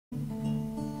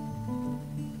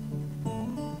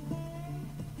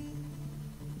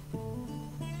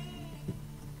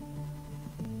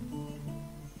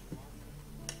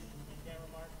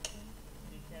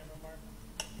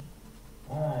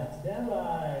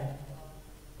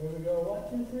Here we go.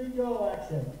 1, 2, 3, go,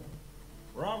 action.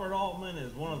 Robert Altman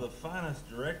is one of the finest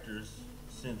directors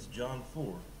since John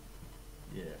Ford.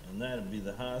 Yeah, and that'd be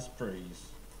the highest praise.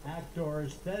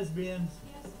 Actors, thespians.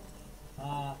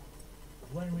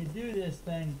 When we do this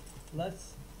thing,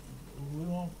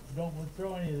 don't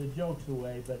throw any of the jokes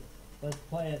away, but let's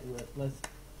play it with,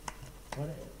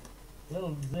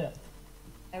 little zip.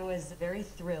 I was very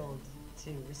thrilled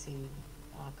to receive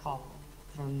a call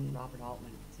from Robert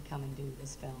Altman to come and do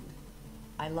this film.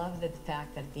 I love the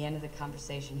fact that at the end of the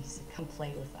conversation he said, "Come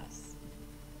play with us."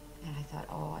 And I thought,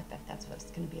 oh, I bet that's what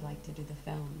it's going to be like to do the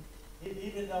film.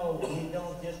 Even though we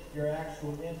don't get your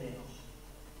actual image,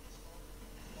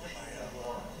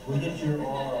 we get your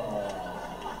aura.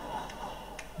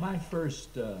 My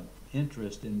first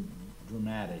interest in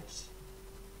dramatics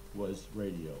was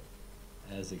radio.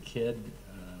 As a kid,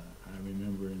 I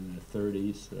remember in the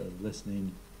 30s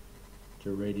listening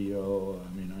to radio. I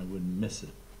mean, I wouldn't miss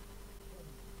it.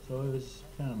 So it was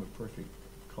kind of a perfect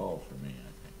call for me, I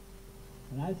think.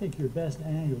 And I think your best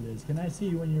angle is, can I see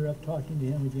you when you're up talking to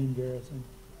him again, Garrison?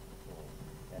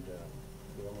 And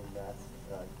Bill and that,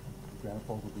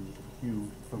 Grandpa will be with a cue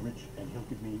for Rich, and he'll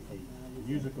give me a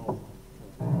musical.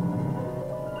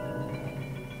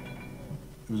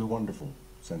 It was a wonderful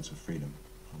sense of freedom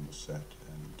on the set,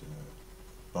 and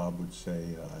Bob would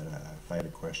say, if I had a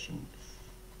question,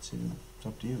 I'd say, it's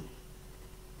up to you.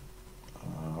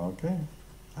 Okay,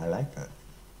 I like that.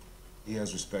 He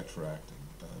has respect for acting.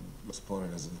 Looks upon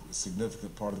it as a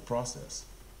significant part of the process.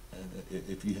 And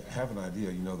if you have an idea,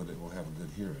 you know that it will have a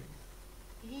good hearing.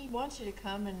 He wants you to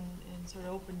come and sort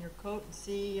of open your coat and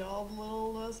see all the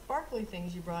little sparkly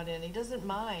things you brought in. He doesn't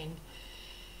mind.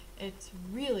 It's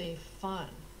really fun.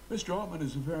 Mr. Altman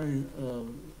is a very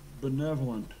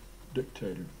benevolent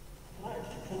dictator. Can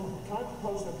I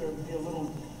propose that there be a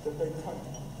little, that they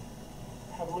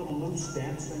have a little loose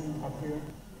dancing up here?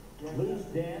 Loose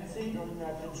dancing? During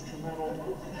that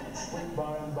instrumental swing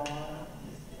by and by,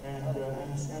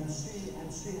 and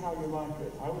see how you like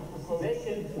it. I would propose.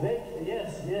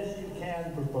 Yes, you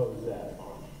can propose that.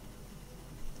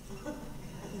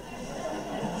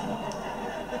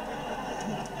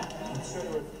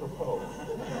 Consider it proposed.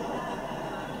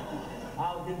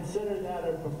 I'll consider that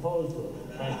a proposal.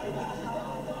 Thank you.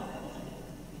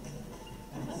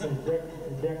 C'est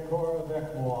d'accord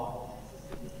avec moi.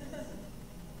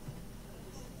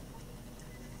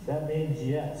 That means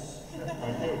yes.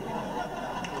 Thank you.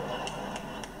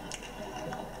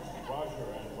 Roger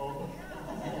and over.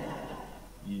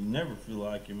 You never feel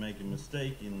like you're making a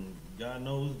mistake, and God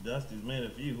knows Dusty's made a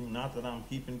few. Not that I'm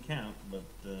keeping count, but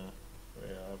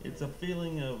it's a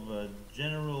feeling of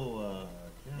general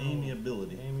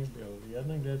amiability. Amiability. I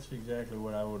think that's exactly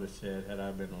what I would have said had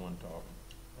I been the one talking.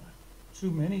 Too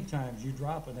many times you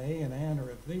drop an A, an N, or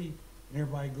a V, and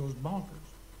everybody goes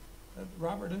bonkers.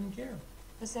 Robert didn't care.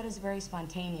 The set is very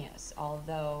spontaneous,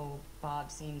 although Bob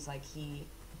seems like he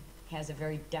has a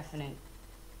very definite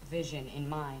vision in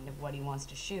mind of what he wants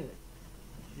to shoot.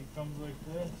 She comes like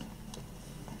this,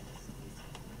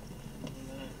 and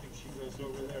then I think she goes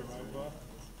over there, right, Bob?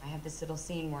 I have this little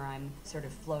scene where I'm sort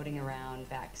of floating around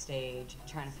backstage,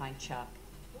 trying to find Chuck.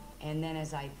 And then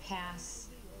as I pass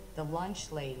the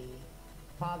lunch lady,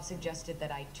 Bob suggested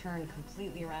that I turn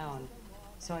completely around,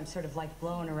 so I'm sort of like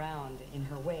blown around in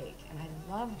her wake. And I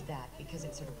loved that because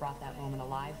it sort of brought that moment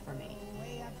alive for me.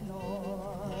 Way up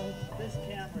north, this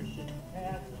camera should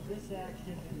pass this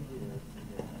action in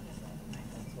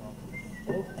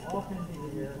here. Off into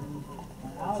here,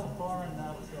 out far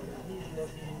enough so that he's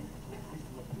looking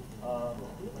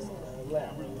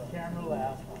left, camera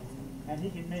left, and he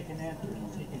can make an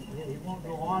entrance. He won't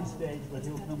go on stage, but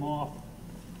he'll come off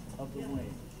of the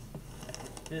wing.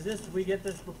 We get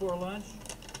this before lunch?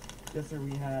 Yes, sir,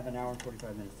 we have an hour and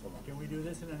 45 minutes to lunch. Can we do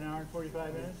this in an hour and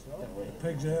 45 minutes?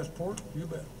 Pig's ass pork, you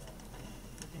bet.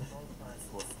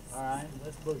 All right,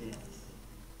 let's boogie.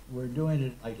 We're doing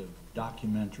it like a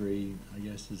documentary, I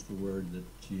guess is the word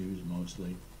that's used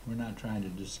mostly. We're not trying to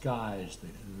disguise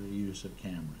the use of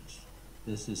cameras.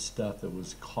 This is stuff that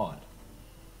was caught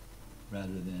rather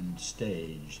than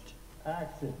staged.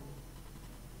 Action.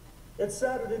 It's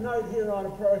Saturday night here on a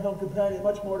Prairie Hill Companion,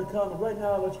 much more to come. And right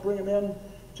now, let's bring him in,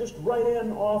 just right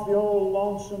in off the old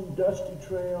lonesome, dusty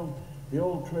trail, the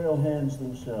old trail hands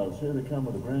themselves. Here they come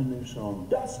with a brand new song,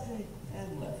 Dusty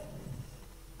and Left.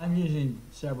 I'm using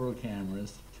several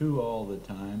cameras, 2 all the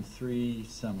time, 3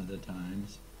 some of the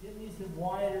times. Give me some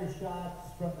wider shots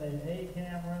from the A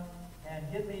camera, and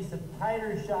give me some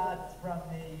tighter shots from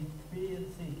the B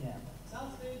and C camera.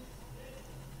 Sounds good.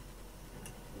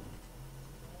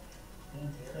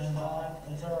 Stand by.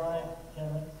 It's all right,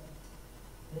 Kevin.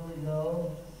 Here we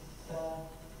go.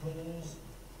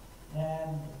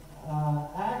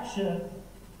 Action.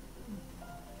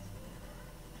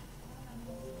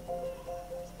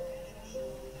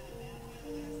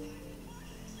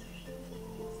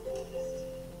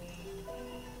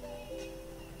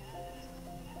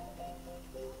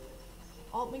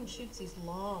 Altman shoots these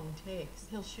long takes.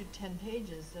 He'll shoot 10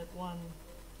 pages at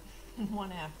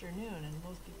one afternoon, and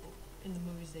most people in the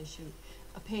movies, they shoot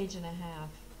a page and a half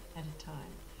at a time.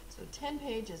 So 10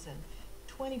 pages and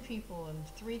 20 people and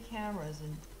 3 cameras,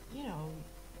 and you know,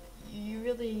 you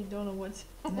really don't know what's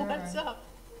up.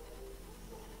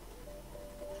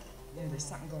 You know, there's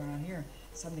something going on here,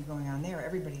 something going on there.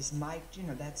 Everybody's mic'd, you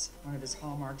know, that's one of his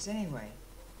hallmarks anyway.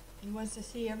 He wants to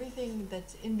see everything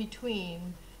that's in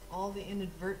between. All the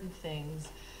inadvertent things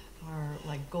are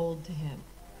like gold to him.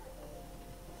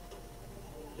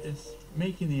 It's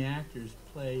making the actors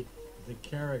play the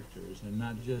characters and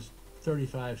not just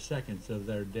 35 seconds of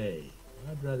their day.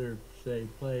 I'd rather say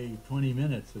play 20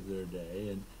 minutes of their day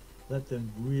and let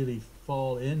them really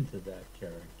fall into that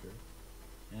character,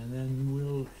 and then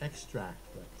we'll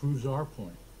extract that. Proves our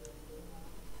point.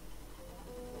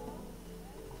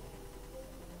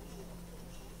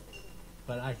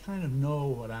 But I kind of know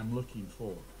what I'm looking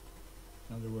for.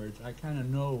 In other words, I kind of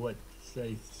know what,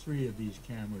 say, 3 of these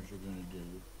cameras are going to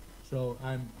do. So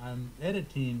I'm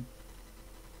editing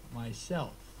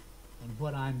myself on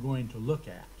what I'm going to look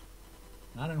at.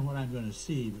 Not on what I'm going to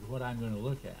see, but what I'm going to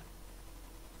look at.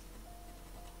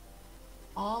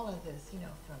 All of this, you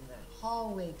know, from the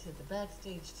hallway to the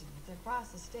backstage to across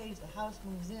the stage, the house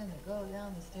moves in, they go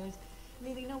down the stairs. I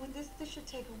mean, you know, this should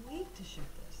take a week to shoot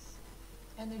this.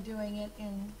 And they're doing it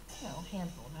in, you know, a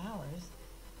handful of hours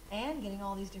and getting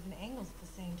all these different angles at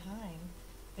the same time.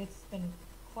 It's been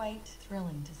quite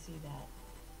thrilling to see that.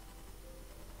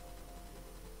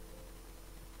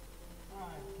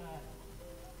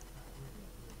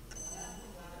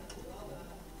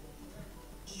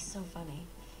 He's so funny.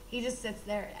 He just sits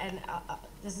there, and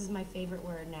this is my favorite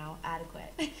word now,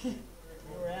 adequate.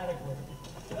 You're adequate.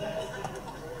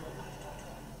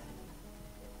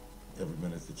 Every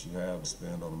minute that you have to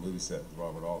spend on a movie set with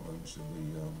Robert Altman should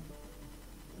be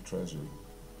a treasure.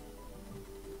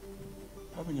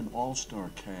 Having an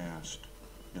all-star cast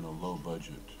in a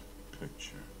low-budget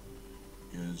picture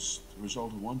is the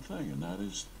result of one thing, and that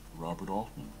is Robert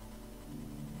Altman.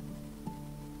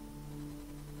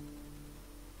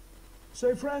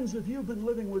 Say, friends, if you've been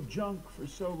living with junk for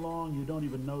so long you don't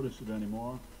even notice it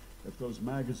anymore, if those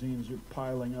magazines are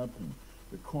piling up and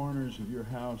the corners of your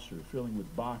house are filling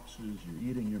with boxes, you're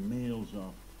eating your meals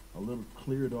off a little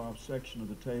cleared off section of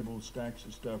the table, stacks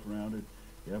of stuff around it,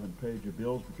 you haven't paid your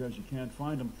bills because you can't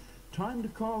find them, time to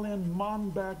call in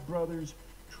Monback Brothers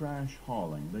Trash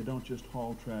Hauling. They don't just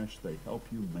haul trash, they help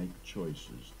you make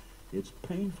choices. It's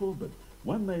painful, but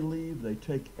when they leave, they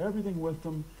take everything with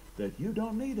them that you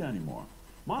don't need anymore.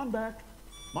 Monback,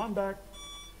 Monback,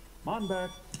 Monback.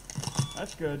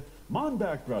 That's good.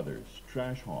 Monback Brothers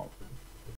Trash Haul.